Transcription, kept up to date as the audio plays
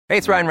Hey,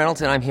 it's Ryan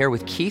Reynolds, and I'm here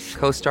with Keith,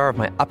 co-star of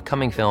my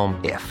upcoming film,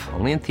 If,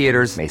 only in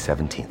theaters May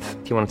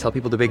 17th. Do you want to tell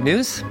people the big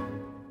news?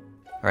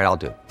 All right, I'll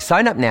do it.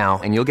 Sign up now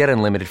and you'll get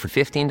unlimited for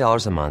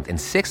 $15 a month and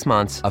 6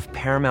 months of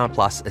Paramount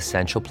Plus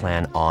Essential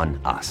Plan on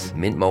us.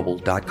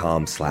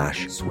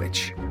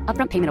 MintMobile.com/switch.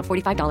 Upfront payment of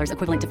 $45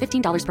 equivalent to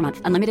 $15 per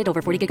month. Unlimited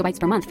over 40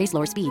 gigabytes per month. Face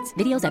lower speeds.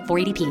 Videos at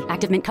 480p.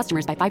 Active Mint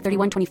customers by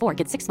 531.24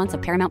 get 6 months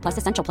of Paramount Plus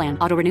Essential Plan.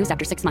 Auto renews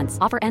after 6 months.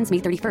 Offer ends May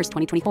 31st,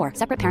 2024.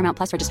 Separate Paramount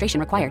Plus registration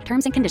required.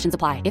 Terms and conditions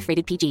apply if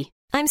rated PG.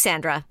 I'm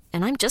Sandra,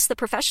 and I'm just the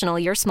professional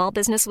your small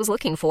business was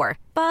looking for.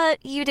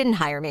 But you didn't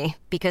hire me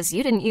because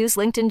you didn't use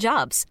LinkedIn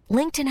Jobs.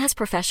 LinkedIn has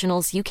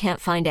professionals you can't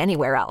find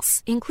anywhere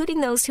else,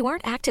 including those who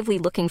aren't actively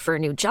looking for a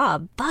new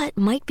job, but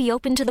might be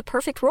open to the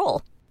perfect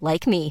role,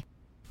 like me.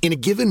 In a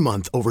given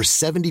month, over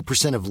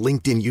 70% of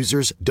LinkedIn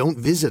users don't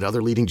visit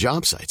other leading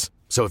job sites.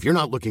 So if you're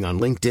not looking on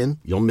LinkedIn,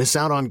 you'll miss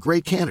out on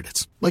great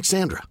candidates like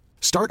Sandra.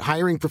 Start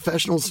hiring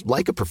professionals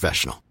like a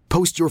professional.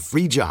 Post your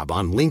free job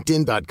on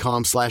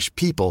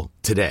linkedin.com/people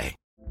today.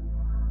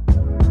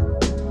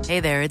 Hey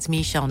there, it's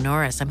Michelle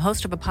Norris. I'm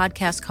host of a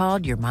podcast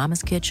called Your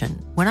Mama's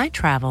Kitchen. When I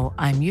travel,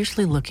 I'm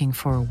usually looking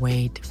for a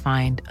way to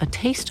find a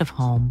taste of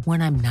home when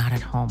I'm not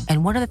at home.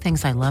 And one of the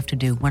things I love to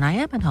do when I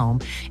am at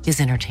home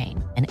is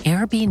entertain. And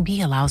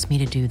Airbnb allows me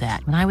to do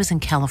that. When I was in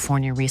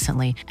California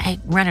recently, I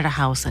rented a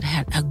house that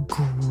had a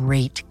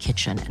great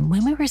kitchen. And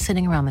when we were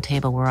sitting around the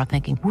table, we're all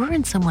thinking, we're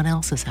in someone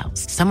else's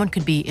house. Someone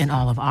could be in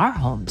all of our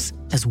homes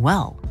as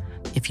well.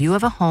 If you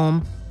have a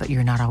home, but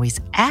you're not always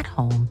at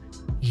home,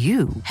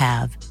 you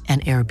have an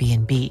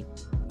Airbnb.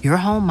 Your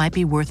home might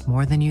be worth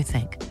more than you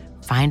think.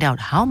 Find out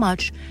how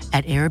much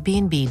at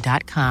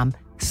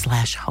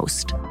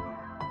airbnb.com/host.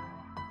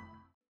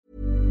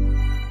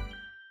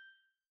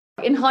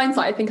 In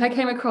hindsight, I think I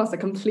came across a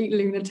complete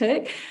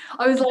lunatic.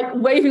 I was like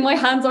waving my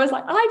hands. I was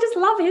like, I just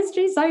love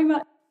history so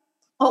much.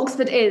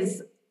 Oxford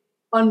is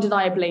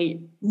undeniably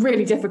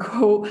really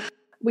difficult.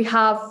 We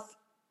have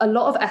a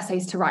lot of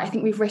essays to write. I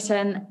think we've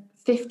written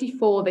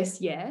 54 this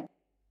year.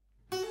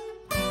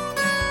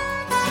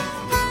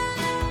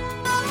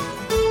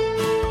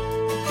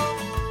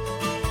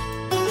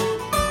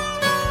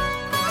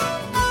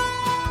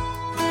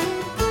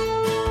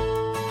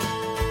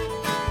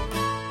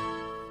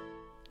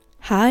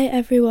 Hi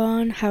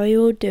everyone, how are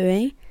you all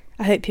doing?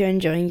 I hope you're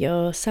enjoying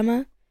your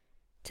summer.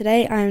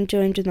 Today I am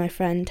joined with my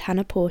friend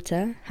Hannah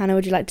Porter. Hannah,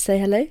 would you like to say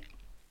hello?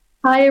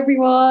 Hi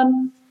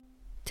everyone.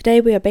 Today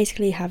we are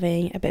basically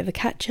having a bit of a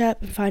catch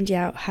up and finding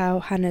out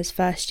how Hannah's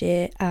first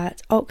year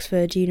at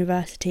Oxford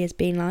University has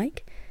been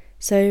like.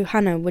 So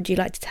Hannah, would you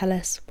like to tell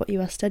us what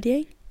you are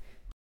studying?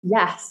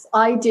 Yes,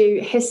 I do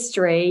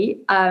history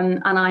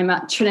and I'm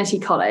at Trinity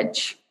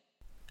College.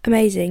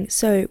 Amazing.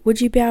 So would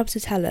you be able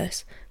to tell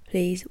us,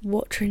 please,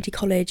 what Trinity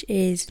College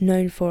is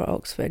known for at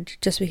Oxford,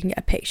 just so we can get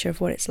a picture of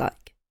what it's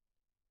like?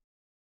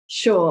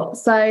 Sure.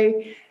 So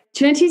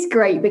Trinity's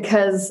great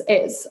because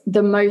it's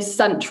the most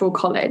central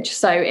college.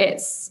 So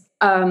it's,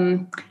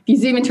 if you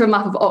zoom into a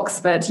map of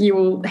Oxford, you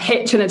will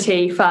hit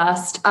Trinity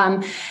first.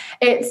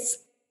 It's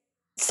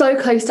so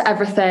close to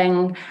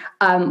everything.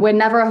 We're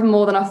never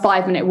more than a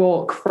 5-minute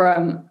walk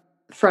from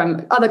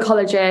other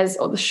colleges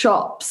or the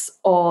shops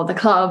or the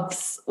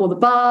clubs or the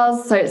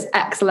bars. So it's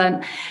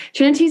excellent.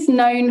 Trinity's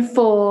known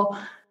for,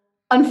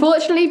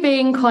 unfortunately,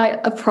 being quite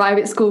a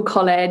private school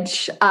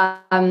college,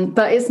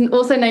 but it's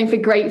also known for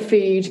great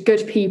food,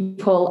 good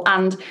people,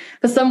 and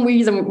for some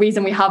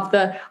reason we have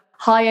the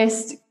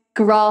highest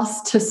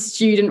grass to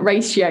student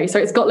ratio. So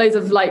it's got loads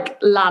of like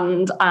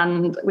land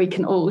and we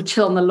can all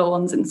chill on the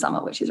lawns in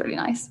summer, which is really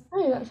nice.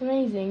 Oh, that's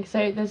amazing.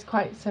 So there's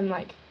quite some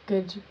like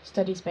good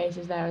study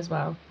spaces there as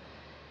well.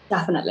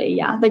 Definitely,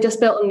 yeah. They just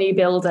built a new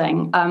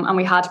building and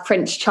we had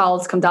Prince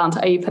Charles come down to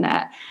open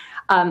it.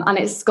 And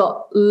it's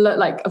got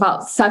like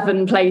about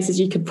 7 places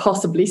you could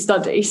possibly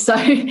study. So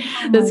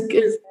there's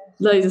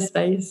loads of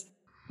space.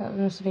 That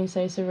must have been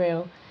so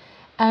surreal.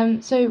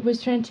 So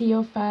was Trinity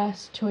your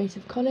first choice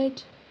of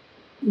college?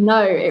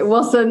 No, it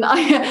wasn't.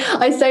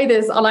 I say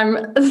this and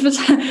I'm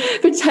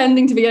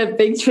pretending to be a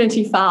big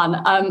Trinity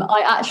fan.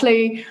 I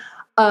actually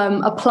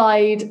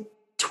applied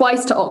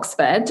twice to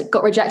Oxford,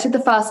 got rejected the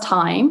first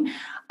time.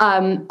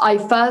 I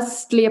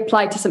firstly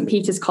applied to St.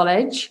 Peter's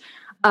College,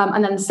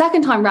 and then the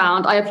second time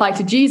round, I applied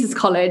to Jesus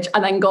College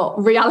and then got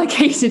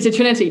reallocated to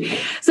Trinity.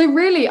 So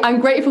really, I'm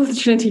grateful to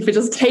Trinity for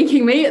just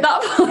taking me at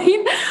that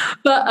point.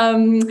 But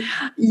I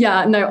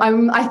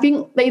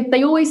think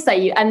they always say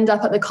you end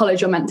up at the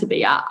college you're meant to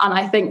be at. And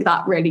I think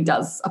that really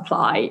does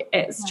apply.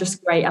 It's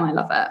just great and I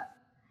love it.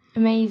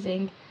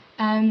 Amazing.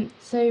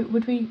 So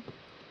would you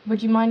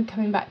mind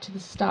coming back to the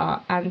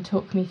start and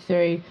talk me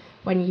through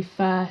when you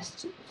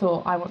first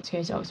thought, I want to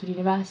go to Oxford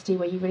University?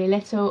 Were you really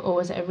little, or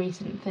was it a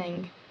recent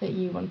thing that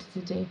you wanted to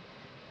do?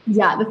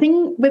 Yeah, the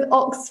thing with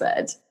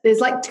Oxford, there's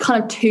like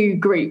kind of 2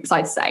 groups,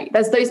 I'd say.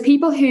 There's those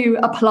people who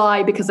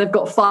apply because they've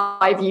got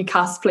 5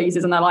 UCAS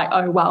places and they're like,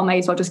 oh, well, may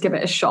as well just give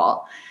it a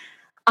shot.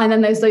 And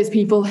then there's those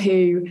people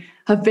who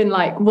have been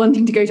like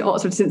wanting to go to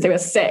Oxford since they were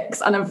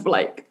 6 and have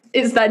like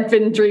it's then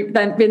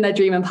been their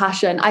dream and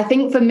passion. I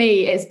think for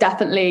me, it's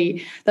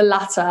definitely the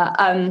latter.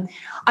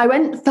 I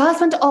went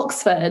to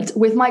Oxford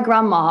with my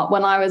grandma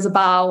when I was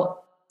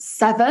about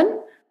 7.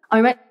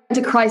 I went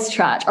to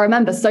Christchurch. I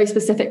remember so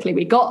specifically,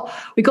 we got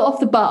off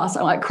the bus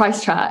at like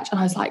Christchurch, and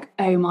I was like,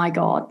 oh my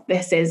God,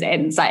 this is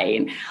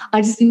insane.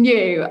 I just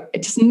knew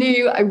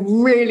I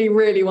really,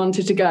 really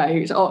wanted to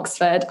go to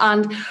Oxford.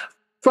 And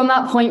from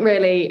that point,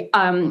 really,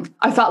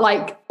 I felt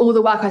like all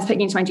the work I was putting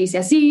into my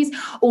GCSEs,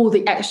 all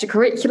the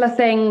extracurricular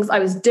things I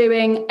was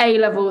doing,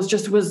 A-levels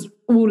just was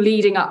all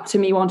leading up to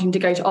me wanting to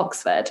go to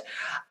Oxford.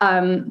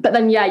 But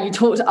then, you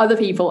talk to other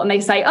people and they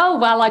say, oh,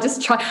 well, I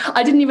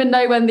didn't even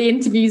know when the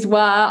interviews were.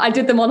 I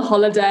did them on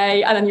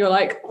holiday. And then you're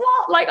like,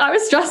 what? Like, I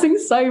was stressing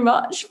so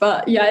much.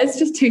 But it's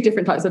just two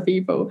different types of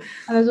people.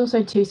 And there's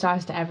also two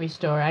sides to every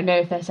story. I know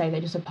if they say they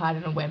just applied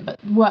on a whim, but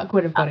work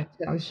would have gone into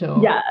it, I'm sure.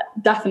 Yeah,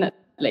 definitely.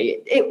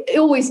 It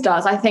always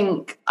does. I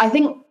think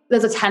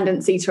there's a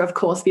tendency to, of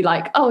course, be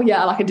like, oh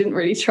yeah, like I didn't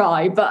really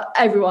try, but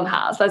everyone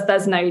has.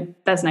 There's no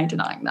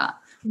denying that.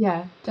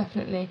 Yeah,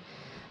 definitely.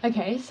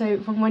 Okay, so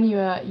from when you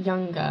were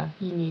younger,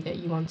 you knew that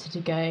you wanted to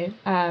go,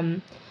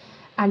 and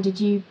did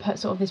you put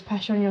sort of this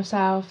pressure on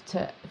yourself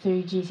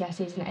through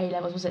GCSEs and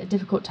A-levels? Was it a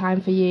difficult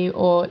time for you,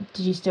 or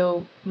did you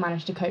still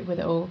manage to cope with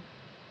it all?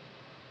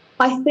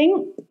 I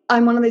think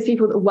I'm one of those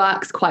people that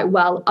works quite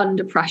well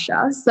under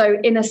pressure. So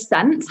in a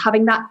sense,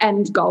 having that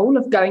end goal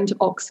of going to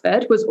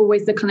Oxford was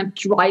always the kind of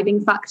driving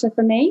factor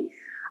for me.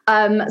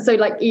 So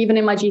like even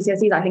in my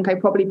GCSEs, I think I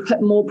probably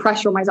put more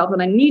pressure on myself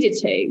than I needed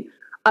to.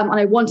 And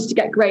I wanted to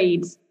get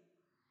grades,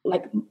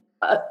 like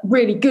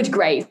really good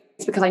grades,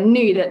 because I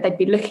knew that they'd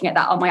be looking at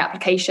that on my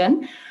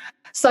application.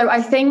 So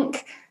I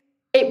think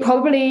it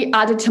probably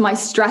added to my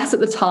stress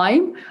at the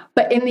time.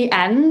 But in the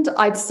end,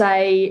 I'd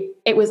say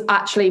it was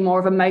actually more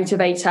of a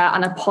motivator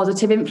and a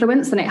positive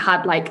influence than it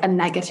had like a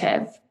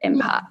negative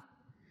impact.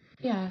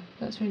 Yeah,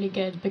 that's really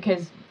good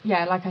because,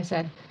 like I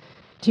said,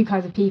 two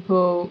kinds of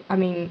people. I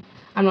mean,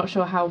 I'm not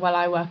sure how well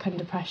I work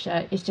under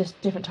pressure. It's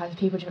just different types of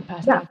people, different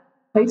personalities.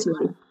 Yeah,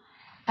 totally.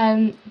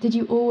 Did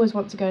you always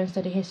want to go and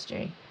study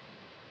history?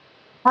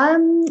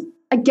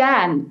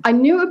 Again, I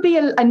knew it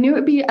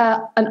would be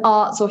an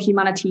arts or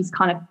humanities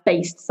kind of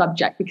based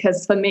subject,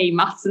 because for me,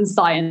 maths and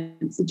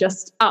science are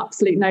just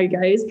absolute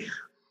no-goes.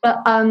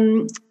 But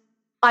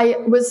I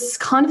was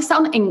kind of set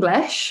on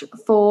English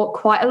for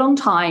quite a long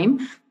time,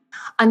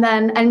 and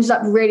then ended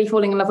up really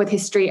falling in love with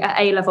history at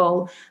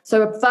A-level. So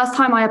the first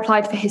time I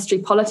applied for history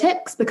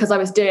politics, because I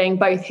was doing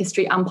both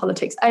history and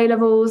politics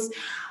A-levels.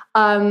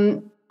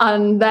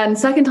 And then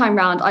second time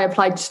round, I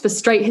applied for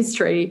straight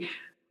history.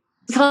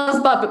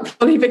 Sounds bad, but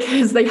probably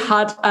because they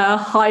had a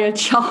higher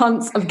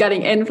chance of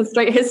getting in for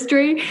straight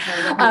history.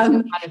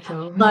 And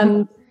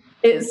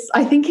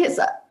I think it's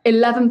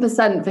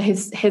 11% for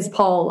his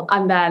poll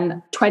and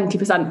then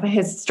 20% for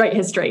his straight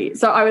history.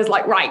 So I was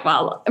like, right,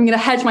 well, I'm going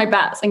to hedge my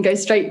bets and go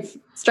straight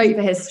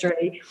for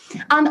history.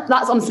 And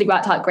that's honestly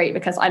worked out great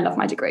because I love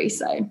my degree.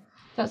 So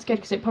that's good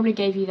because it probably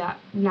gave you that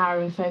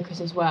narrowing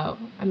focus as well.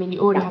 I mean, you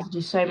already have to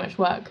do so much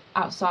work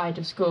outside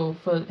of school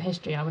for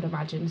history, I would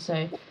imagine.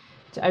 So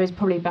it was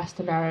probably best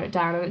to narrow it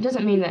down. And it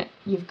doesn't mean that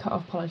you've cut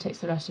off politics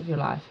the rest of your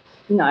life.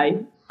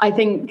 No, I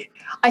think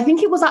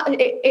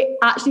it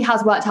actually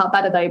has worked out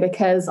better though,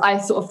 because I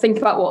sort of think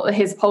about what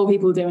his poll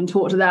people do and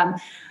talk to them.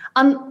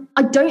 And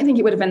I don't think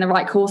it would have been the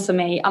right course for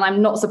me. And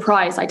I'm not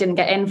surprised I didn't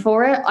get in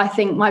for it. I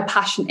think my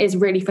passion is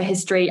really for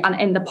history. And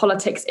in the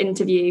politics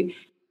interview,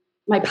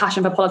 my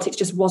passion for politics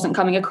just wasn't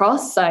coming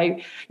across. So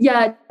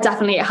yeah,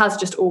 definitely it has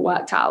just all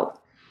worked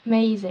out.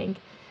 Amazing.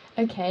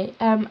 Okay,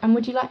 and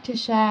would you like to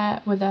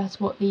share with us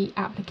what the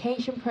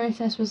application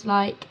process was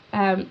like,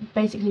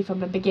 basically from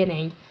the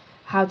beginning?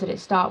 How did it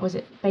start? Was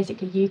it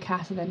basically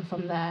UCAS and then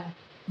from there?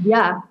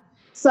 Yeah,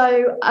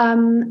 so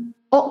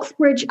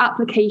Oxbridge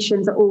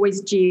applications are always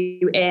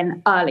due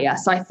in earlier.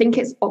 So I think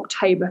it's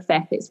October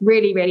 5th. It's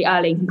really, really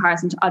early in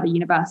comparison to other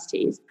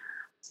universities.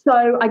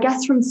 So I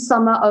guess from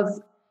summer of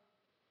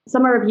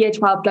year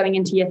 12 going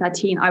into year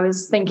 13, I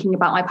was thinking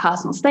about my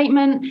personal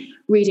statement,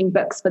 reading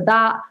books for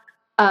that.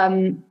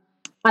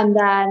 And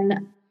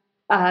then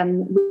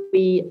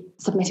we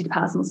submitted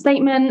personal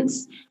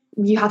statements.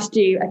 You have to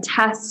do a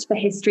test for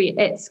history.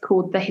 It's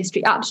called the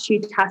History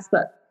Aptitude Test,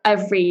 but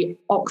every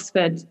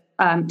Oxford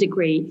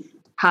degree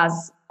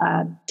has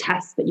a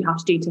test that you have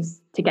to do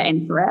to get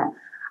in for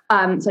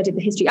it. So I did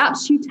the History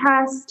Aptitude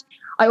Test.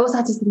 I also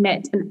had to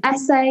submit an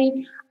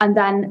essay, and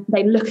then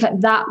they look at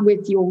that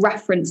with your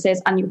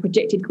references and your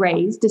predicted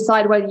grades,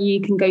 decide whether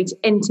you can go to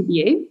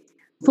interview.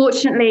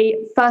 Fortunately,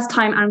 first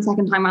time and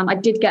second time round, I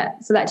did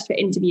get selected for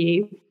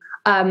interview.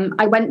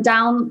 I went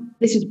down,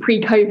 this was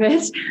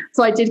pre-COVID,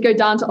 so I did go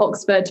down to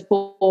Oxford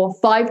for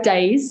 5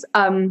 days.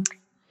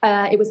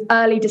 It was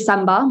early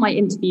December, my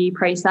interview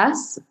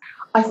process.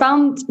 I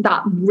found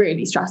that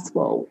really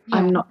stressful. Yeah.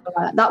 I'm not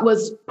gonna lie. That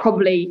was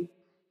probably,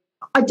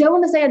 I don't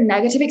want to say a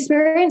negative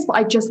experience, but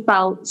I just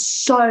felt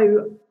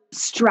so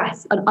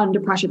stressed and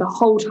under pressure the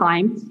whole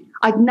time.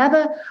 I'd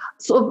never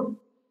sort of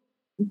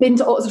been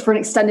to Oxford for an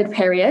extended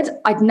period.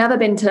 I'd never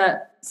been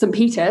to St.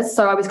 Peter's,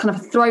 so I was kind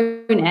of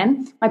thrown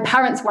in. My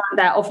parents weren't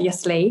there,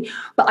 obviously,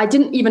 but I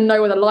didn't even know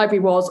where the library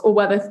was or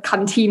where the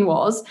canteen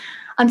was.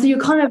 And so you're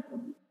kind of,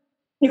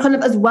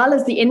 as well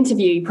as the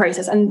interview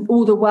process and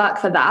all the work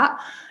for that,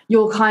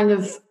 you're kind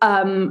of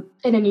in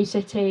a new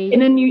city,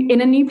 in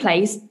a new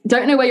place,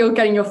 don't know where you're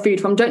getting your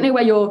food from, don't know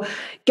where you're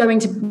going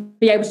to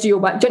be able to do your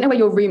work, don't know where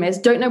your room is,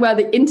 don't know where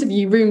the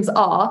interview rooms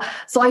are.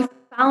 So I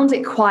found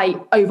it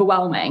quite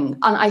overwhelming.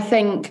 And I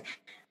think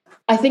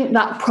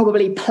that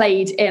probably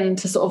played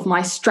into sort of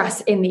my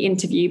stress in the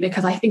interview,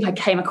 because I think I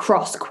came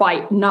across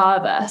quite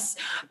nervous,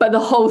 but the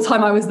whole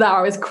time I was there,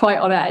 I was quite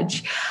on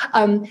edge.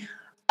 And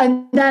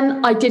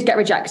then I did get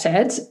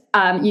rejected.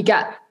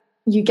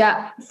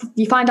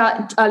 You find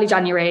out early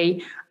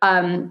January.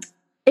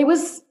 It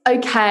was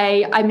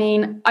okay. I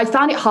mean, I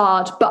found it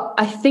hard, but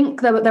I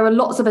think there were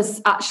lots of us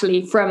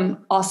actually from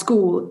our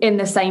school in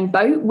the same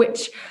boat,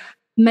 which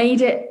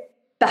made it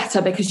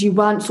better because you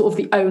weren't sort of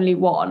the only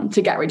one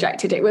to get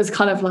rejected. It was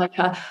kind of like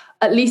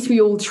at least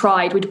we all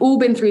tried. We'd all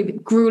been through the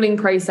grueling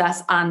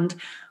process and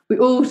we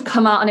all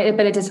come out and it had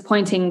been a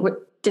disappointing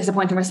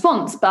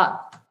response,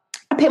 but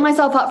I picked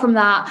myself up from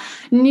that,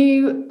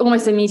 knew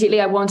almost immediately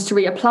I wanted to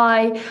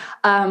reapply.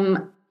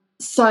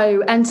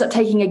 So ended up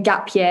taking a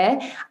gap year.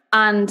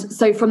 And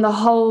so from the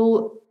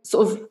whole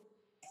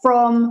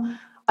from,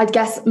 I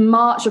guess,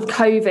 March of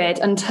COVID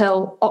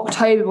until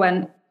October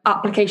when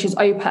applications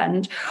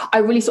opened, I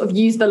really sort of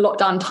used the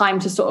lockdown time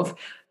to sort of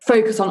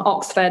focus on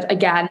Oxford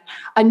again.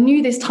 I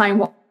knew this time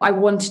what I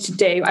wanted to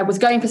do. I was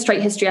going for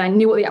straight history and I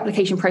knew what the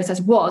application process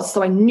was.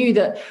 So I knew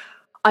that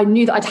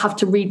I'd have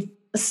to read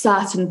a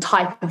certain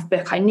type of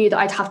book. I knew that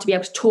I'd have to be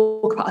able to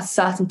talk about a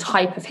certain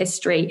type of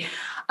history.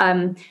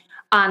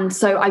 And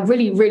so I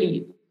really,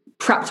 really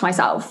prepped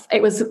myself.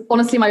 It was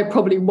honestly my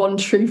probably one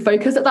true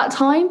focus at that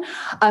time.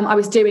 I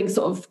was doing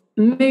sort of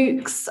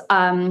MOOCs.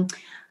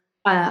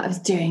 I was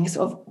doing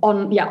sort of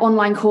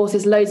online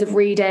courses, loads of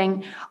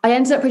reading. I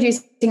ended up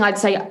producing, I'd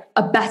say,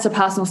 a better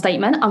personal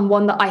statement, and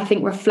one that I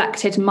think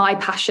reflected my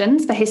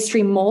passions for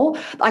history more,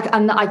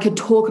 and that I could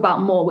talk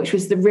about more, which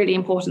was the really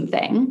important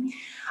thing.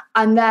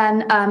 And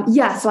then,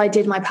 so I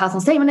did my personal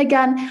statement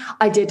again.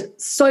 I did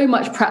so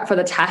much prep for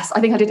the test.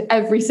 I think I did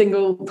every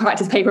single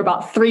practice paper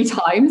about 3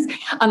 times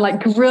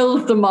and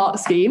grilled the mark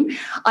scheme.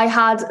 I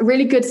had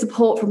really good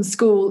support from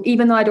school,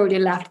 even though I'd already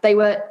left. They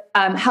were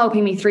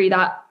helping me through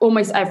that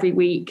almost every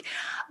week.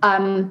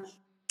 Again,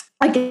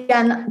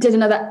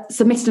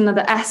 submitted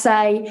another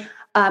essay.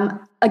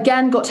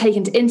 Again, got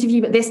taken to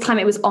interview, but this time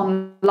it was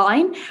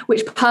online,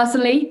 which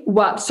personally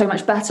worked so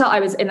much better. I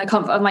was in the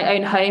comfort of my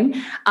own home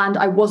and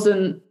I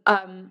wasn't...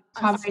 I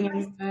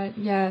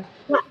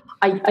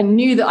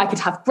knew that I could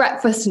have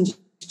breakfast and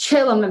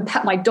chill and then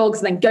pet my dogs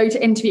and then go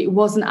to interview. It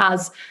wasn't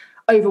as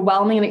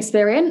overwhelming an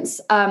experience.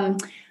 I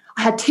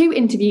had 2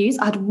 interviews.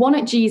 I had one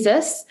at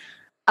Jesus,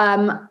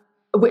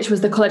 which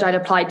was the college I'd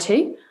applied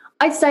to.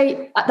 I'd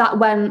say that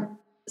went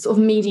sort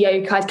of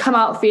mediocre. I'd come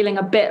out feeling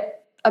a bit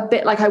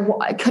like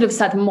I could have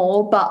said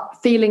more, but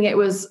feeling it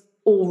was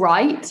all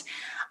right.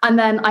 And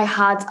then I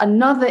had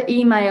another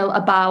email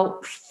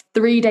about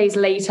 3 days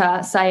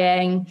later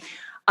saying,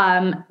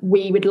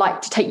 we would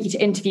like to take you to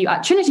interview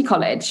at Trinity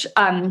College.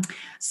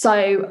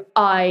 So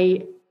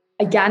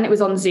it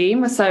was on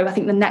Zoom. So I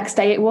think the next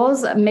day it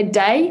was at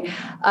midday,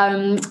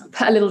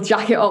 put a little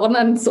jacket on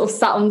and sort of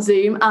sat on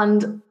Zoom.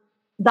 And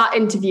that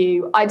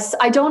interview, I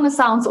don't want to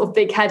sound sort of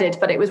big-headed,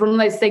 but it was one of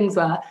those things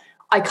where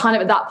I kind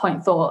of at that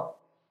point thought,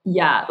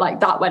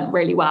 that went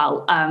really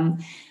well.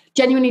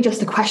 Genuinely just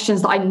the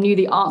questions that I knew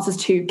the answers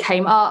to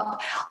came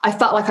up. I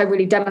felt like I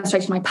really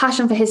demonstrated my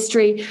passion for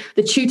history.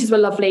 The tutors were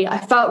lovely. I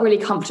felt really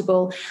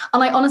comfortable.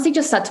 And I honestly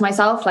just said to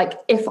myself,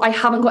 if I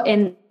haven't got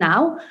in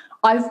now,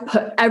 I've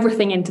put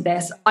everything into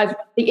this.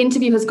 The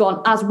interview has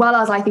gone as well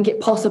as I think it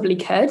possibly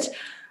could.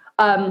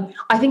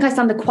 I think I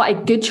stand quite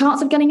a good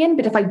chance of getting in,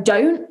 but if I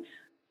don't,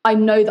 I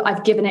know that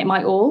I've given it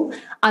my all.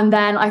 And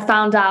then I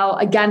found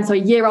out again, so a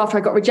year after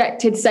I got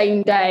rejected,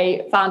 same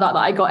day, found out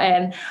that I got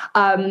in.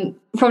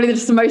 Probably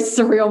just the most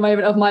surreal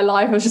moment of my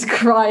life. I was just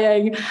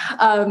crying.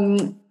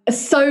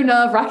 So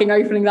nerve-wracking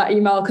opening that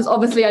email, because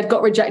obviously I'd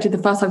got rejected the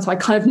first time, so I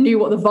kind of knew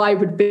what the vibe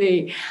would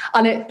be.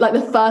 And it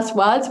the first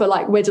words were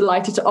we're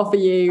delighted to offer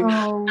you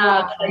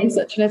place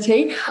at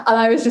Trinity. And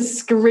I was just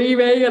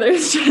screaming, and it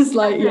was just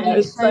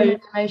so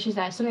emotions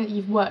there, something that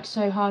you've worked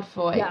so hard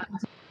for.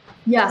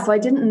 Yeah, so I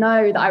didn't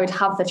know that I would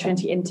have the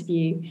Trinity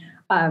interview.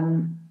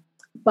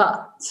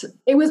 But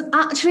it was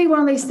actually one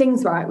of those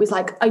things where it was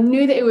I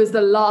knew that it was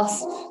the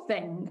last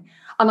thing.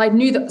 And I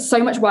knew that so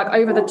much work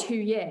over the 2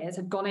 years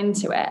had gone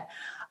into it.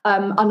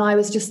 And I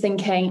was just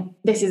thinking,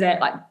 this is it.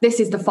 This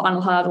is the final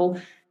hurdle.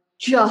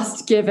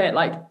 Just give it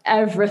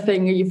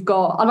everything you've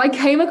got. And I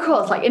came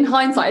across, in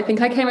hindsight, I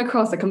think I came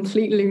across a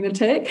complete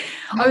lunatic.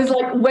 I was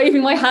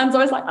waving my hands. I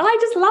was I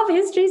just love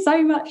history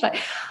so much.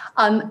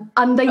 And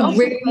they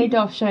really paid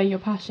off showing your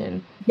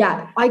passion.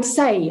 Yeah, I'd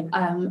say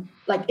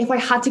if I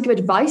had to give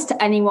advice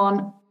to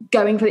anyone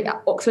going for the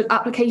Oxford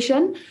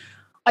application,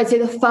 I'd say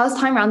the first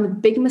time around, the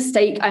big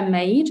mistake I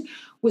made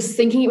was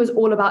thinking it was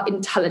all about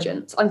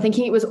intelligence. I'm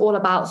thinking it was all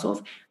about sort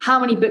of how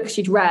many books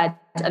you'd read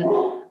and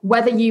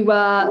whether you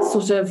were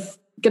sort of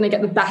going to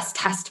get the best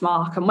test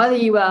mark and whether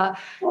you were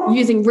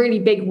using really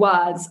big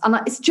words. And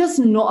it's just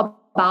not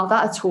about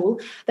that at all.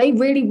 They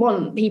really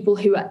want people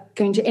who are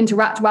going to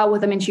interact well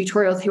with them in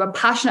tutorials, who are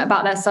passionate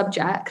about their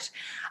subject.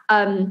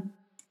 And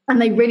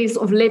they really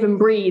sort of live and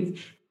breathe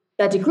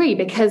their degree,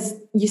 because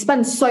you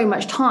spend so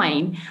much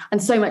time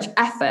and so much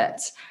effort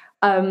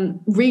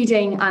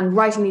reading and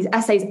writing these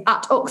essays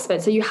at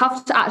Oxford. So you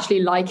have to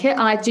actually like it.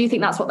 And I do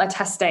think that's what they're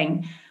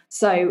testing.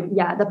 So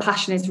yeah, the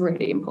passion is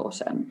really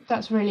important.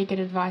 That's really good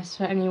advice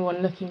for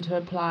anyone looking to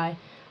apply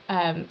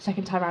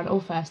second time round or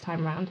first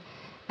time round.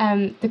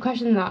 The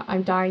question that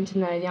I'm dying to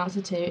know the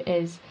answer to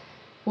is,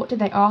 what did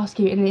they ask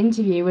you in the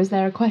interview? Was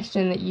there a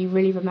question that you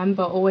really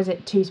remember, or was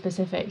it too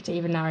specific to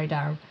even narrow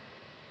down?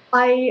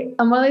 I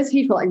am one of those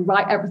people, I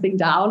write everything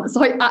down.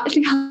 So I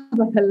actually have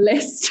like a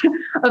list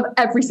of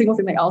every single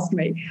thing they asked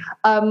me.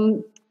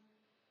 And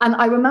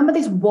I remember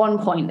this one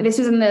point, this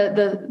was in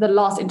the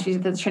last interview,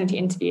 the Trinity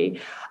interview.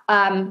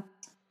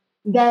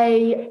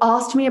 They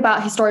asked me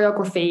about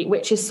historiography,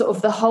 which is sort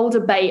of the whole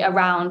debate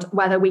around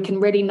whether we can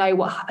really know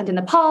what happened in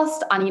the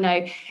past. And, you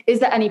know,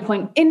 is there any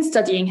point in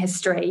studying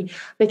history?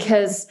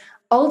 Because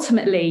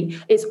ultimately,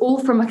 it's all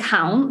from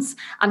accounts,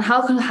 and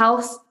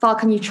how far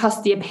can you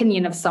trust the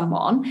opinion of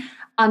someone?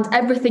 And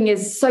everything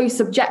is so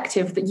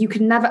subjective that you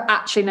can never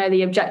actually know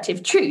the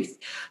objective truth.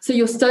 So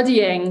you're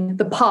studying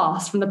the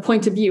past from the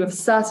point of view of a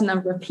certain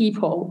number of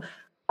people.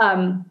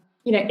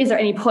 Is there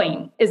any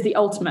point? Is the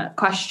ultimate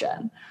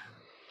question.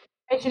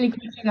 Basically,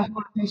 questioning the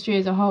whole history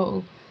as a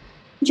whole.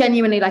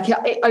 Genuinely, like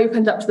it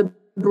opened up to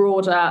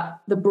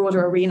the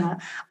broader arena,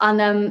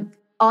 and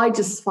I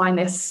just find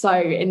this so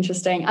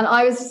interesting. And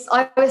I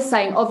was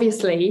saying,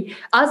 obviously,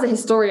 as a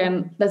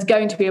historian, there's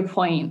going to be a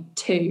point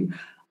to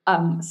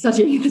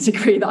studying the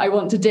degree that I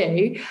want to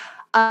do.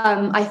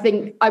 I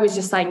think I was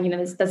just saying,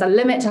 there's a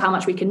limit to how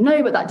much we can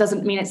know, but that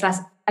doesn't mean it's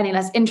any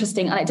less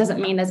interesting, and it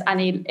doesn't mean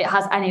it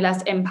has any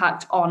less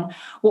impact on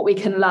what we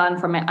can learn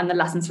from it and the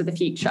lessons for the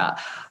future.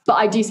 But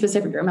I do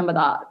specifically remember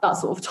that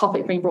sort of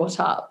topic being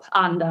brought up,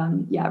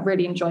 and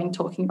really enjoying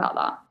talking about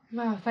that.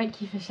 Wow,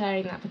 thank you for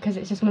sharing that, because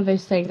it's just one of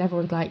those things,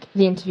 everyone's like,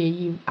 the interview,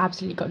 you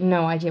absolutely got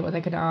no idea what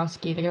they're going to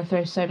ask you. They're going to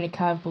throw so many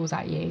curveballs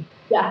at you.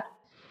 Yeah,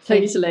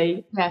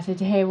 totally. So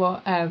to hear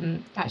what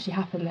actually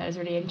happened there is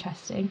really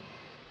interesting.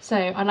 So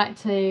I'd like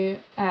to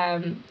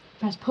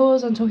press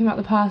pause on talking about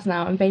the past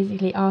now and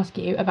basically ask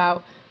you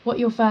about what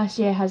your first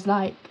year has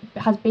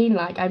been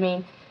like. I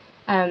mean,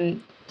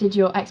 did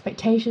your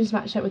expectations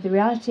match up with the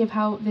reality of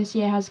how this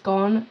year has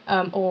gone,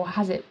 or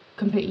has it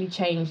completely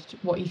changed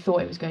what you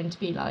thought it was going to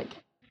be like?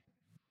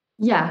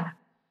 Yeah.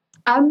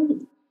 I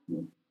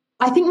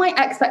think my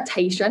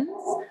expectations,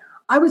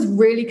 I was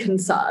really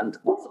concerned.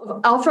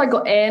 After I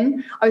got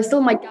in, I was still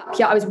in my gap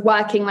year, I was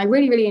working, and I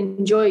really, really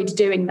enjoyed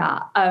doing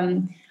that.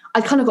 I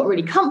kind of got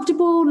really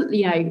comfortable,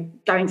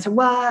 going to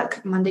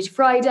work Monday to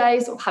Friday,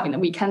 sort of having the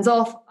weekends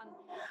off.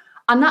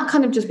 And that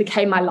kind of just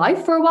became my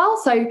life for a while.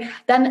 So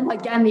then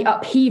again, the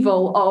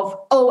upheaval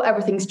of,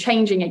 everything's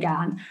changing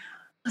again.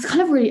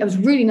 I was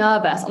really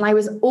nervous. And I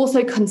was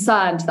also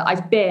concerned that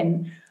I'd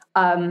been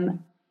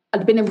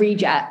a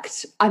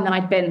reject and then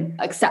I'd been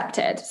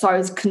accepted. So I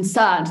was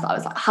concerned that I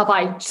was like, have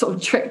I sort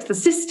of tricked the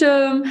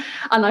system?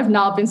 And I've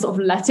now been sort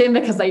of let in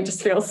because they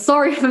just feel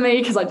sorry for me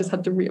because I just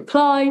had to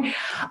reapply.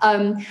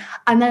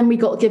 And then we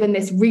got given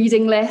this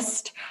reading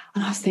list.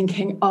 And I was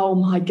thinking, oh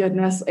my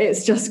goodness,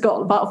 it's just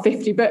got about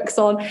 50 books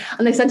on.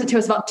 And they sent it to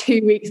us about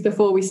 2 weeks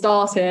before we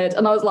started.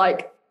 And I was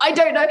like, I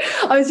don't know.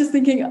 I was just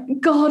thinking,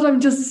 God, I'm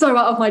just so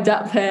out of my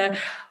depth here.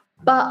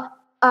 But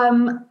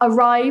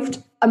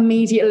arrived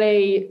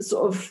immediately,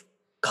 sort of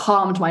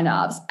calmed my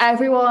nerves.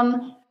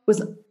 Everyone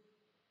was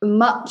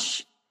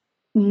much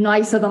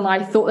nicer than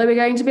I thought they were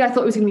going to be. I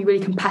thought it was going to be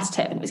really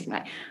competitive, and it was going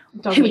to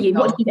be like, who are you?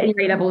 What did you get in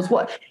your A-levels?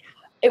 What?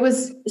 It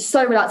was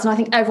so relaxed, and I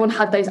think everyone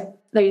had that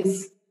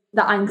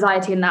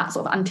anxiety and that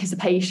sort of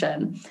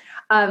anticipation.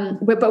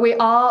 But we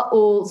are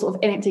all sort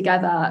of in it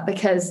together,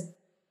 because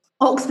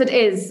Oxford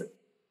is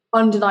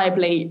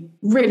undeniably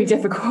really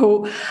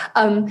difficult.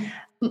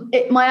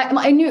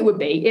 I knew it would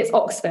be. It's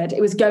Oxford.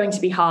 It was going to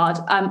be hard.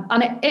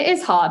 And it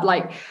is hard.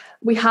 Like,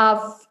 we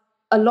have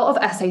a lot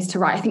of essays to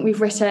write. I think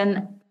we've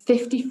written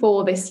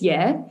 54 this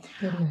year.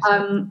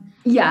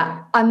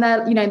 Yeah. And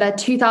they're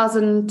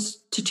 2,000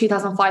 to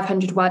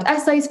 2,500 word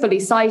essays, fully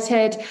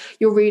cited.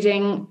 You're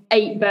reading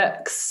 8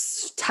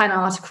 books, 10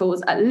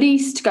 articles at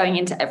least, going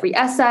into every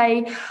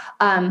essay.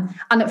 And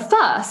at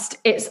first,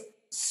 it's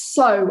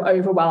so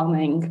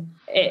overwhelming.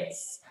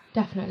 It's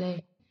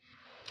definitely.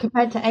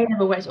 Compared to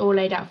A-level, where it's all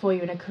laid out for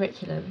you in a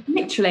curriculum.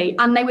 Literally.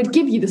 And they would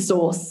give you the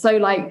source. So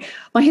like,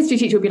 my history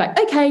teacher would be like,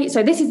 okay,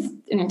 so this is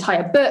an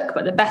entire book,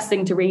 but the best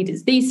thing to read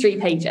is these 3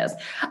 pages.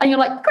 And you're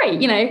like,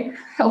 great,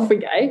 off we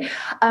go.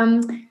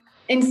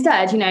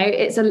 Instead,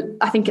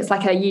 I think it's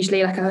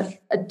usually a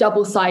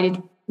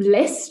double-sided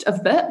list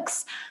of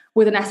books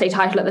with an essay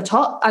title at the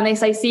top. And they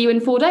say, see you in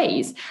 4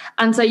 days.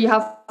 And so you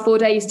have 4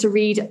 days to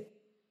read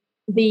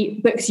the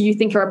books you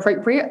think are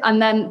appropriate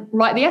and then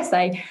write the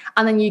essay.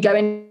 And then you go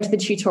into the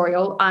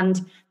tutorial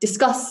and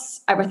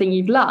discuss everything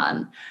you've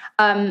learned.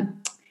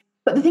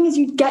 But the thing is,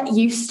 you get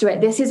used to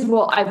it. This is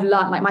what I've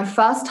learned. Like, my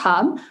first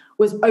term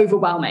was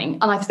overwhelming.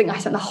 And I think I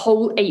spent the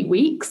whole 8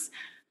 weeks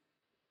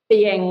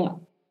feeling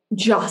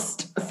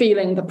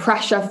the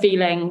pressure,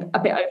 feeling a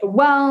bit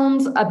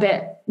overwhelmed, a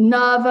bit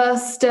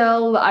nervous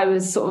still. I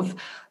was sort of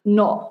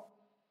not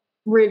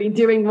really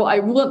doing what I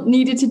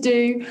needed to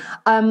do.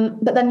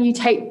 But then I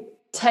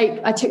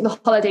took the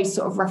holiday to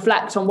sort of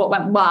reflect on what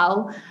went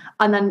well,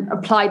 and then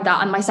applied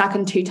that. And my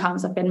second 2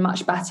 terms have been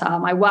much better.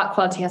 My work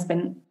quality has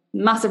been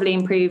massively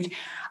improved,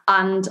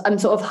 and I'm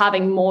sort of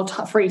having more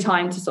free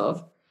time to sort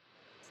of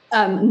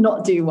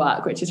not do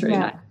work, which is really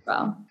nice as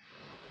well.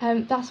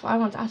 That's what I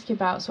want to ask you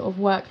about, sort of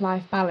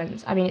work-life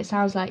balance. I mean, it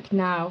sounds like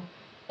now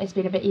it's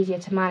been a bit easier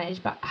to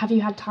manage, but have you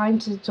had time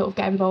to sort of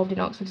get involved in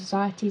Oxford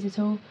societies at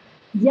all?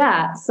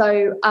 Yeah,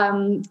 so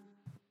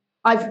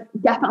I've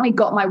definitely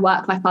got my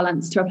work-life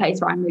balance to a place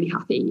where I'm really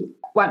happy,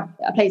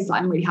 a place that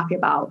I'm really happy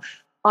about.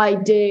 I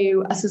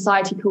do a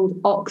society called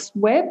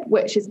OxWib,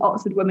 which is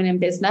Oxford Women in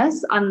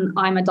Business, and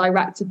I'm a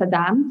director for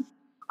them.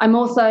 I'm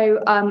also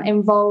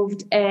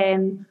involved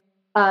in,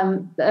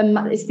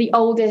 it's the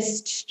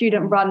oldest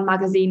student-run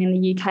magazine in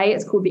the UK.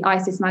 It's called the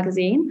ISIS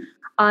magazine,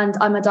 and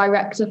I'm a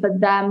director for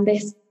them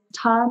this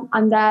term.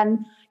 And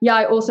then,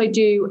 I also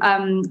do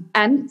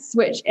ENTS,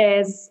 which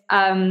is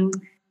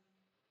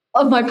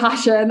of my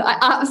passion. I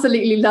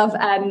absolutely love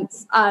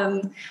ENTS.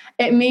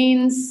 It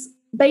means,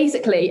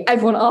 basically,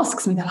 everyone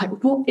asks me, they're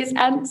like, what is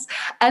ENTS?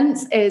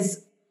 ENTS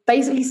is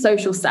basically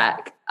social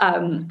sec,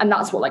 and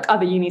that's what like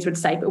other unis would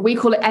say, but we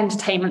call it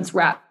entertainments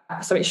rep,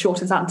 so it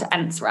shortens out to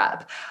ENTS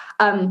rep.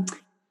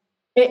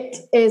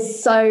 It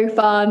is so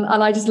fun,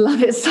 and I just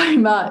love it so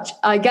much.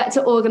 I get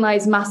to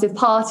organise massive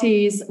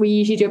parties. We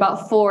usually do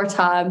about 4 a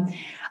term,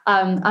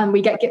 and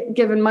we get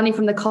given money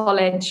from the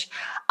college,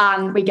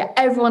 and we get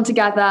everyone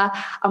together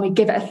and we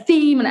give it a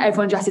theme, and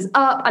everyone dresses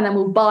up, and then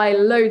we'll buy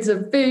loads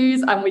of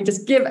booze and we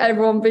just give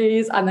everyone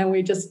booze, and then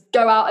we just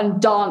go out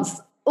and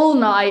dance all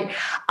night,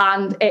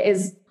 and it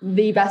is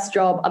the best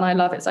job, and I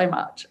love it so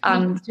much.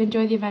 And to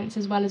enjoy the events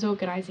as well as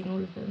organising all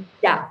of them.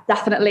 Yeah,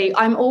 definitely.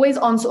 I'm always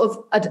on sort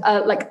of a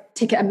like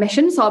ticket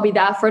admission, so I'll be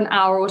there for an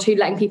hour or 2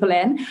 letting people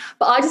in,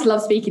 but I just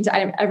love speaking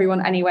to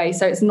everyone anyway,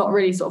 so it's not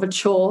really sort of a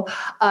chore.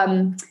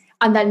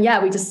 And then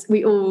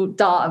we all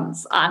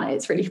dance, and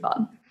it's really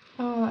fun.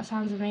 Oh, that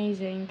sounds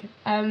amazing.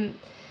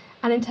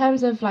 And in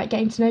terms of like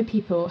getting to know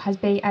people, has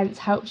being ENTS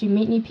helped you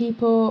meet new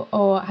people,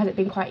 or has it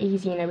been quite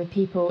easy, with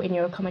people in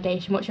your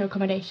accommodation? What's your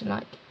accommodation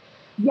like?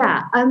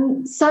 Yeah.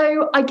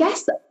 So I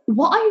guess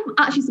what I'm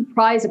actually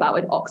surprised about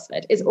with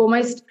Oxford is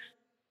almost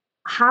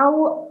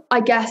how,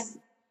 I guess,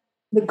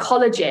 the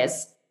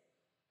colleges,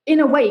 in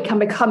a way, can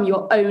become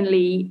your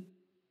only,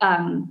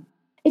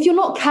 if you're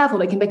not careful,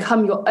 they can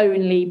become your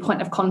only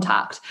point of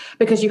contact,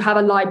 because you have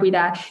a library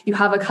there, you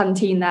have a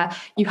canteen there,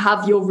 you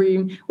have your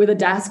room with a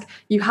desk,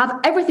 you have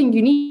everything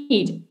you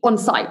need on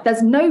site.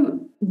 There's no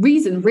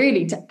reason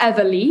really to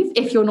ever leave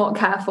if you're not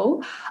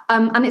careful.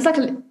 And it's like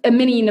a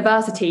mini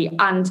university,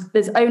 and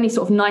there's only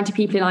sort of 90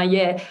 people in our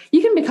year.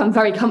 You can become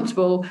very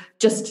comfortable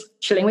just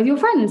chilling with your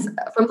friends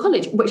from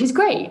college, which is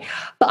great.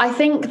 But I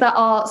think there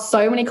are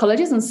so many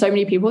colleges and so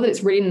many people that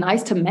it's really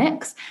nice to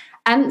mix.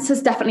 ENTS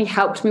has definitely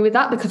helped me with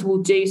that, because we'll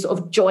do sort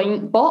of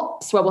joint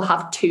BOPs where we'll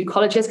have 2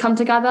 colleges come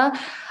together.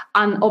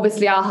 And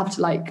obviously I'll have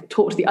to like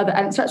talk to the other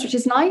ENTS reps, which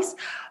is nice.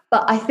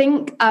 But I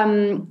think,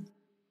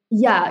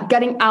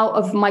 getting out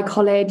of my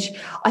college,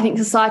 I think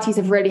societies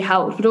have really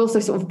helped, but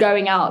also sort of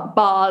going out,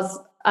 bars,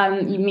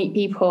 you meet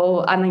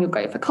people, and then you'll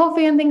go for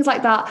coffee and things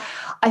like that.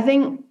 I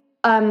think,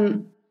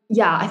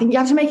 I think you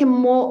have to make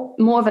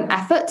more of an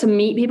effort to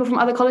meet people from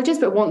other colleges.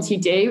 But once you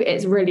do,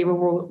 it's really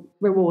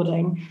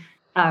rewarding.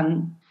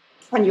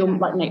 And you'll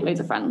like make loads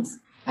of friends.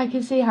 I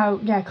can see how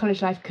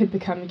college life could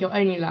become your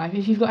only life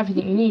if you've got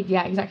everything you need.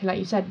 Yeah, exactly like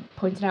you said,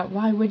 pointed out.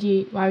 Why would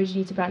you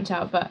need to branch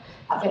out? But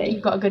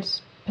you've got a good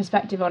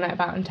perspective on it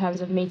about in terms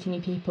of meeting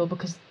new people,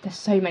 because there's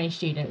so many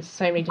students,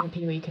 so many different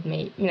people you could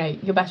meet.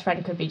 Your best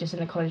friend could be just in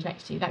the college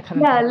next to you. That kind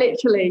of thing. Yeah,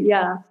 literally.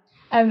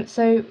 Yeah.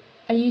 So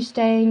are you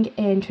staying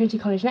in Trinity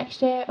College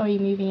next year, or are you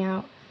moving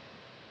out?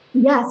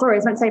 Yeah, sorry, I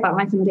was meant to say about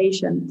my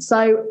accommodation.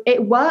 So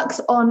it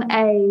works on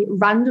a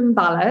random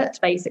ballot,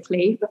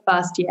 basically, for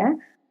first year.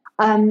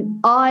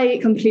 I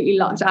completely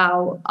lucked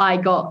out. I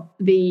got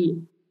the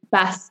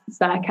best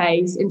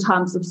staircase in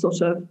terms of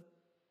sort of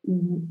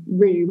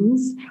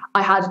rooms.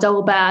 I had a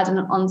double bed and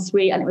an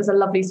ensuite, and it was a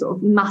lovely sort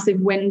of massive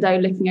window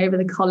looking over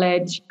the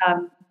college.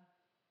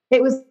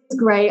 It was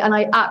great, and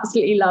I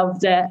absolutely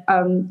loved it.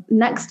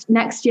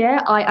 Next year,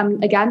 I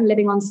am again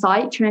living on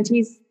site.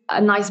 Trinity's a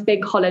nice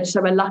big college,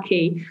 so we're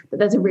lucky that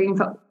there's a room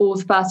for all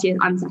first years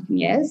and second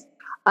years.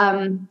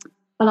 And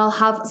I'll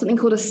have something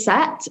called a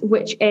set,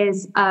 which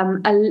is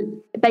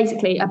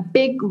basically a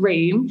big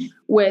room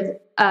with,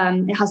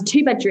 it has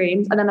 2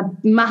 bedrooms and then a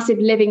massive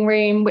living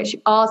room, which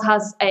ours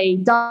has a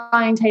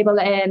dining table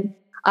in,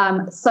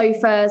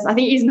 sofas. I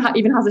think it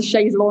even has a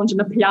chaise lounge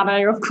and a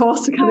piano, of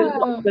course.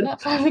 That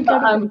sounds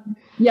good.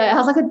 Yeah, it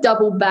has like a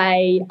double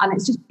bay and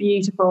it's just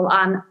beautiful.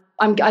 And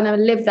I'm going to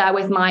live there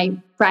with my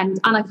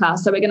friend Annika.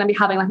 So we're going to be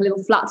having like a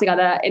little flat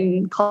together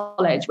in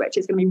college, which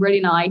is going to be really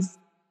nice.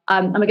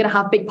 And we're going to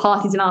have big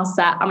parties in our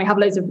set and we have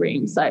loads of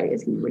rooms. So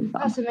it's going to be really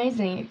fun. That's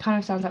amazing. It kind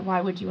of sounds like,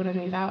 why would you want to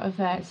move out of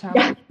there? It sounds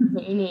like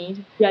what you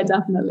need. Yeah,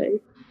 definitely.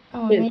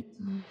 Oh,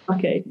 amazing.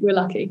 Lucky. We're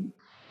lucky.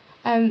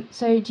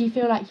 So do you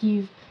feel like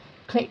you've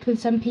clicked with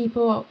some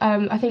people?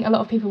 I think a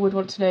lot of people would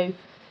want to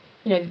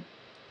know,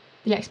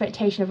 the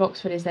expectation of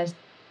Oxford is there's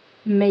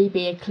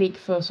maybe a clique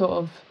for sort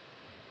of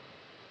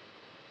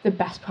the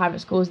best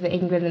private schools in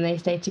England and they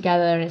stay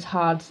together and it's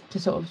hard to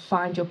sort of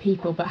find your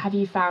people, but have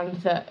you found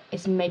that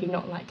it's maybe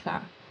not like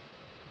that?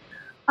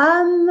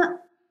 I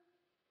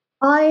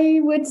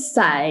would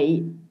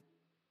say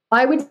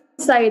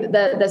that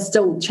there's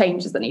still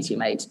changes that need to be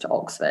made to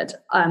Oxford,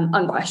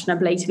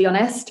 unquestionably, to be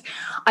honest.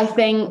 I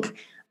think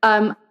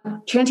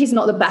Trinity's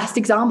not the best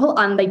example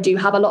and they do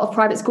have a lot of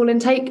private school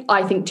intake.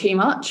 I think too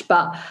much,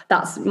 but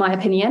that's my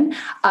opinion.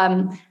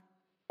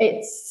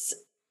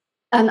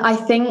 And I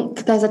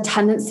think there's a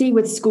tendency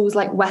with schools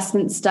like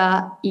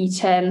Westminster,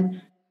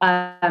 Eton,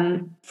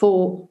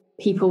 for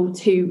people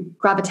to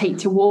gravitate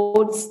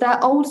towards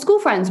their old school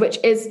friends, which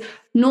is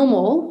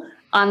normal.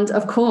 And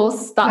of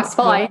course, that's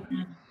fine.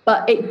 Cool.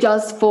 But it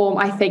does form,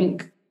 I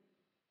think,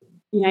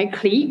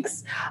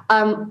 cliques.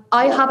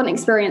 I haven't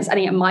experienced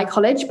any at my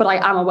college, but I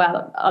am aware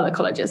that other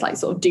colleges like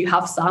sort of do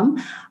have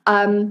some.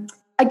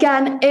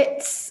 Again,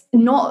 it's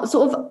not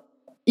sort of,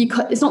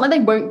 it's not like they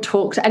won't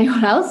talk to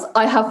anyone else.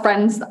 I have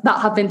friends that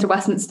have been to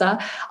Westminster.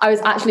 I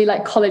was actually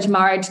like college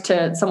married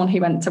to someone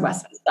who went to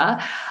Westminster.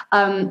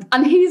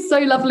 And he's so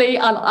lovely.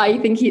 And I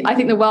think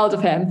the world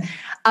of him.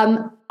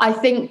 I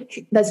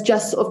think there's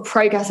just sort of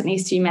progress that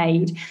needs to be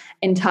made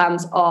in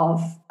terms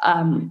of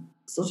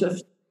sort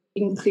of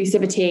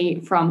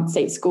inclusivity from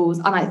state schools.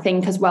 And I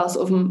think as well,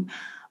 sort of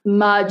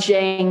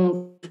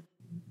merging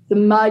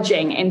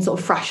in sort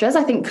of freshers,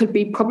 I think could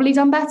be probably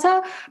done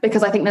better,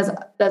 because I think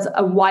there's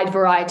a wide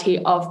variety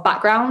of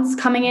backgrounds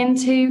coming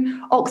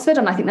into Oxford.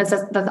 And I think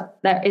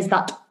there is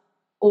that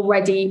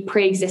already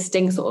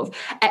pre-existing sort of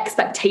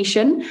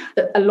expectation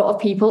that a lot of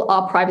people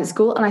are private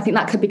school. And I think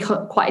that could be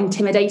quite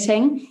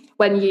intimidating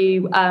when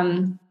you,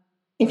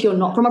 if you're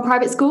not from a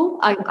private school.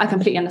 I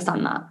completely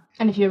understand that.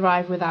 And if you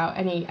arrive without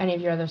any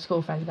of your other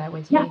school friends there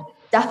with you. Yeah,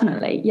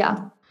 definitely,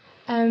 yeah.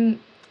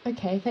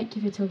 Okay, thank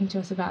you for talking to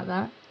us about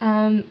that.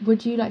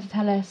 Would you like to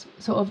tell us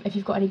sort of if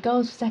you've got any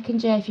goals for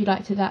second year, if you'd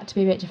like that to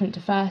be a bit different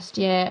to first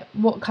year?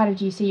 What kind of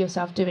do you see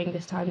yourself doing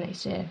this time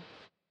next year?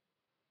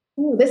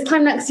 This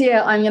time next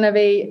year, I'm going to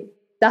be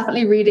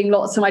definitely reading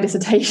lots for my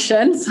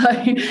dissertation.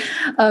 So,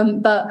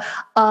 but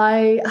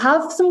I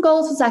have some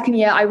goals for second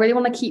year. I really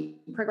want to keep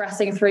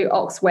progressing through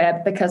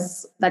Oxweb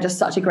because they're just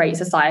such a great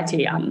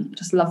society and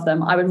just love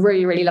them. I would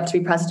really, really love to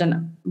be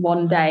president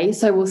one day.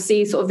 So we'll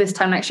see sort of this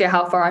time next year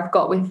how far I've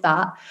got with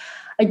that.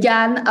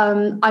 Again,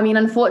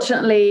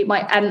 unfortunately,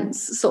 my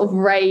ENTS sort of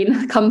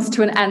reign comes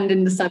to an end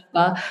in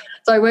December.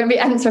 So I won't be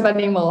ENTS rep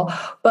anymore.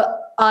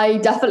 But I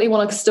definitely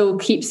want to still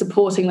keep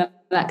supporting the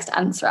next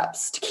ENTS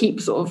reps to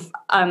keep sort of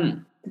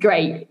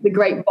the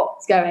great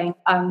box going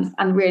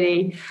and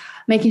really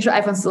making sure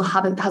everyone still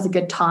has a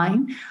good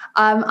time.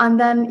 And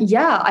then,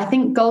 I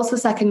think goals for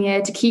second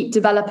year to keep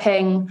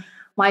developing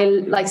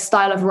my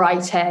style of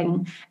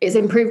writing. It's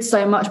improved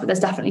so much, but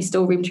there's definitely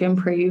still room to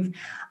improve.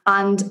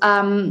 And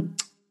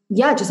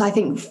I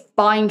think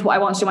find what I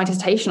want to do my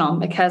dissertation on,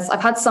 because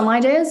I've had some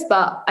ideas,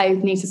 but I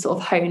need to sort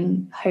of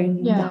hone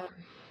them.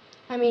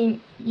 I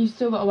mean, you've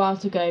still got a while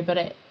to go,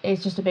 but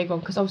it's just a big one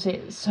because obviously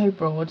it's so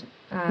broad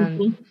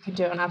and you can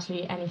do it on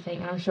absolutely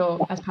anything. And I'm sure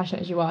as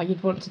passionate as you are,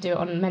 you'd want to do it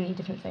on many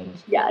different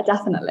things. Yeah,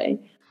 definitely.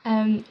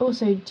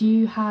 Also, do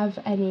you have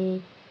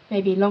any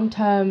maybe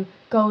long-term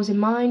goals in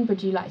mind?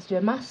 Would you like to do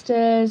a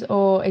master's,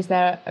 or is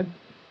there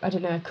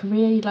a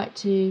career you'd like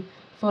to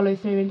follow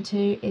through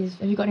into?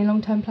 Have you got any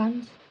long-term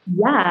plans?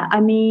 Yeah, I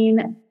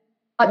mean,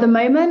 at the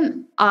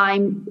moment,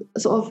 I'm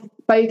sort of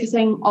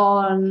focusing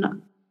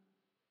on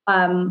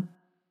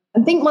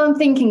I'm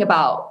thinking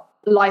about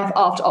life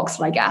after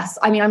Oxford, I guess.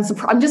 I mean, I'm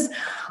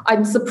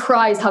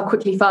surprised how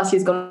quickly first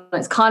year's gone.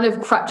 It's kind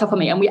of crept up on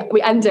me, and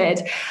we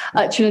ended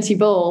at Trinity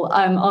Ball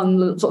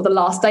on sort of the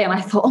last day, and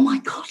I thought, oh my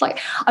god,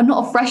 I'm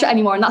not a fresher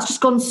anymore, and that's just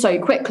gone so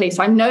quickly.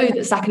 So I know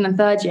that second and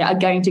third year are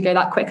going to go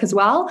that quick as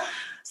well.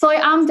 So I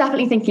am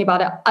definitely thinking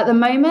about it at the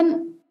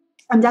moment.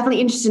 I'm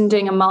definitely interested in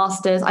doing a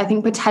master's. I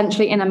think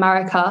potentially in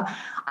America.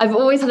 I've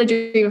always had a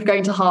dream of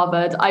going to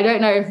Harvard. I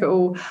don't know if it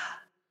will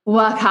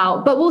work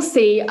out, but we'll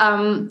see.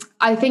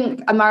 I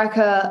think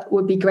America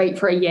would be great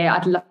for a year.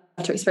 I'd love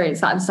to experience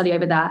that and study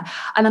over there.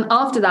 And then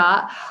after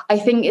that, I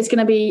think it's going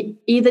to be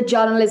either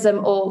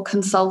journalism or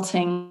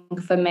consulting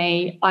for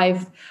me.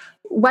 I've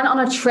went on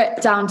a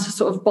trip down to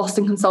sort of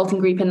Boston Consulting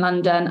Group in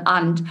London,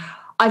 and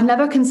I've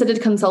never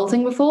considered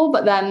consulting before,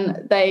 but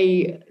then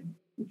they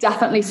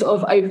definitely sort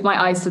of opened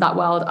my eyes to that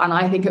world, and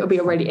I think it would be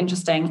a really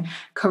interesting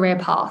career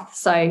path.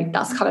 So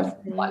that's kind of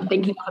what I'm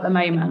thinking of at the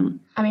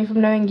moment. I mean,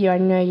 from knowing you, I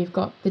know you've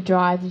got the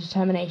drive, the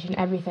determination,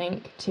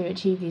 everything to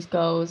achieve these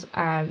goals,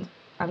 and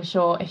I'm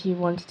sure if you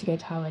wanted to go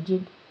to Harvard,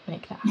 you'd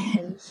make that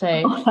happen. So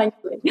oh, thank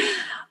you.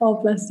 Oh,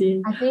 bless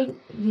you. I think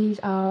these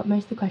are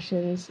most of the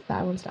questions that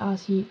I wanted to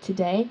ask you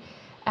today.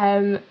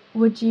 Do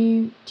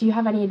you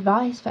have any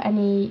advice for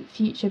any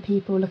future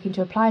people looking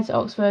to apply to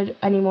Oxford,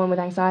 anyone with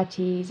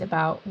anxieties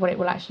about what it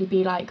will actually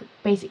be like?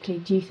 Basically,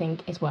 do you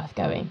think it's worth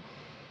going?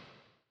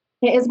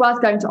 It is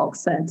worth going to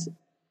Oxford.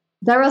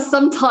 There are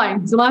some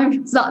times when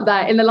I'm sat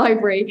there in the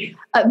library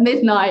at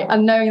midnight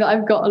and knowing that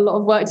I've got a lot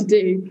of work to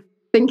do,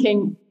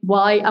 thinking,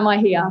 why am I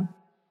here?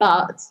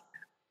 But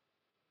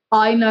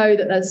I know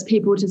that there's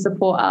people to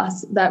support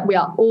us, that we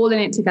are all in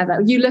it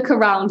together. You look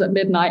around at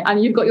midnight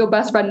and you've got your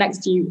best friend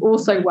next to you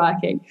also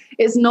working.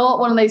 It's not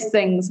one of those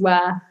things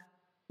where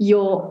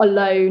you're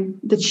alone.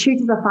 The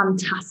tutors are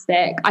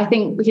fantastic. I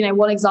think,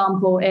 one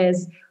example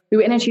is we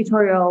were in a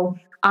tutorial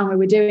and we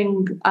were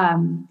doing,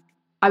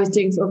 I was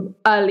doing sort of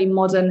early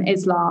modern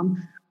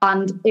Islam,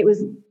 and it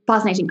was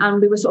fascinating. And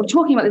we were sort of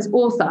talking about this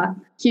author,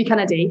 Hugh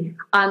Kennedy,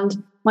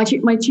 and my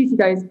tutor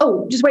goes,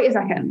 oh, just wait a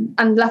second,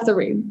 and left the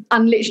room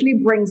and literally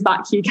brings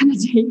back Hugh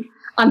Kennedy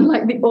and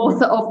like the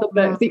author of the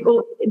book,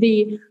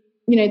 the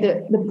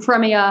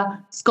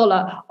premier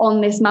scholar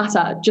on this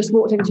matter just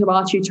walked into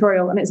our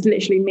tutorial, and it's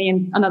literally me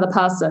and another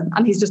person,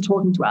 and he's just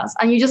talking to us.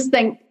 And you just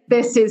think,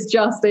 this is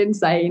just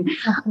insane.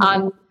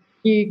 And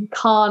you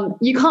can't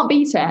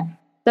beat it.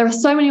 There are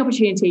so many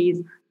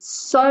opportunities,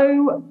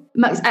 so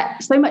much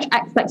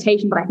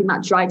expectation, but I think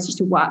that drives you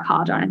to work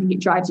harder, and I think it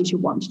drives you to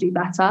want to do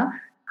better.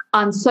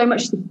 And so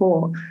much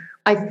support.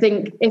 I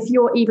think if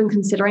you're even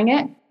considering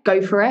it,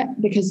 go for it,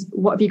 because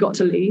what have you got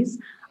to lose?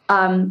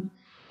 And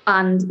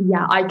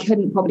yeah, I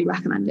couldn't probably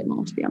recommend it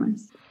more, to be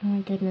honest. Oh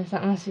my goodness,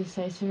 that must be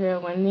so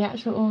surreal when the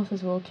actual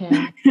authors walk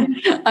in.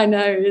 I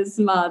know, it's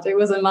mad. It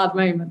was a mad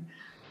moment.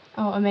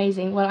 Oh,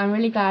 amazing. Well, I'm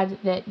really glad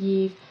that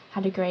you've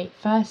had a great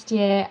first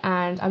year,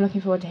 and I'm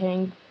looking forward to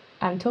hearing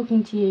and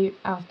talking to you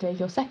after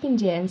your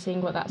second year and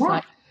seeing what that's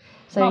like.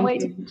 So can't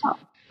wait to talk.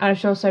 I'm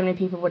sure so many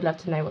people would love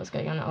to know what's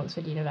going on at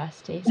Oxford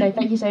University. So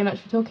thank you so much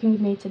for talking with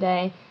me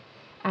today,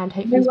 and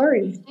hopefully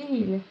see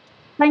you soon.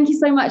 Thank you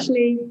so much,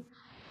 Lee.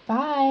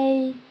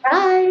 Bye.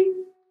 Bye.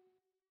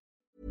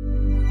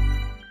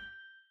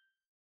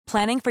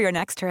 Planning for your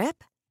next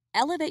trip?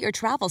 Elevate your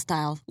travel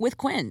style with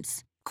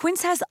Quince.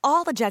 Quince has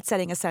all the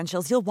jet-setting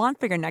essentials you'll want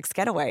for your next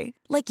getaway,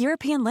 like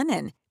European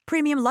linen,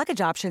 premium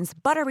luggage options,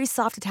 buttery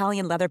soft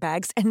Italian leather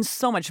bags, and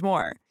so much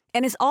more.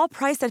 And is all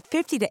priced at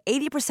 50 to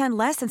 80%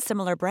 less than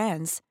similar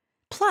brands.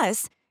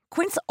 Plus,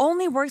 Quince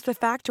only works with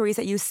factories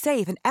that use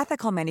safe and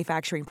ethical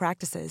manufacturing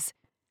practices.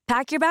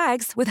 Pack your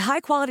bags with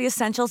high-quality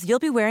essentials you'll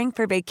be wearing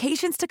for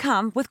vacations to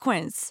come with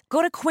Quince.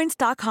 Go to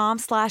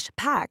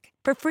quince.com/pack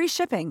for free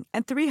shipping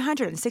and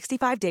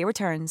 365-day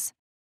returns.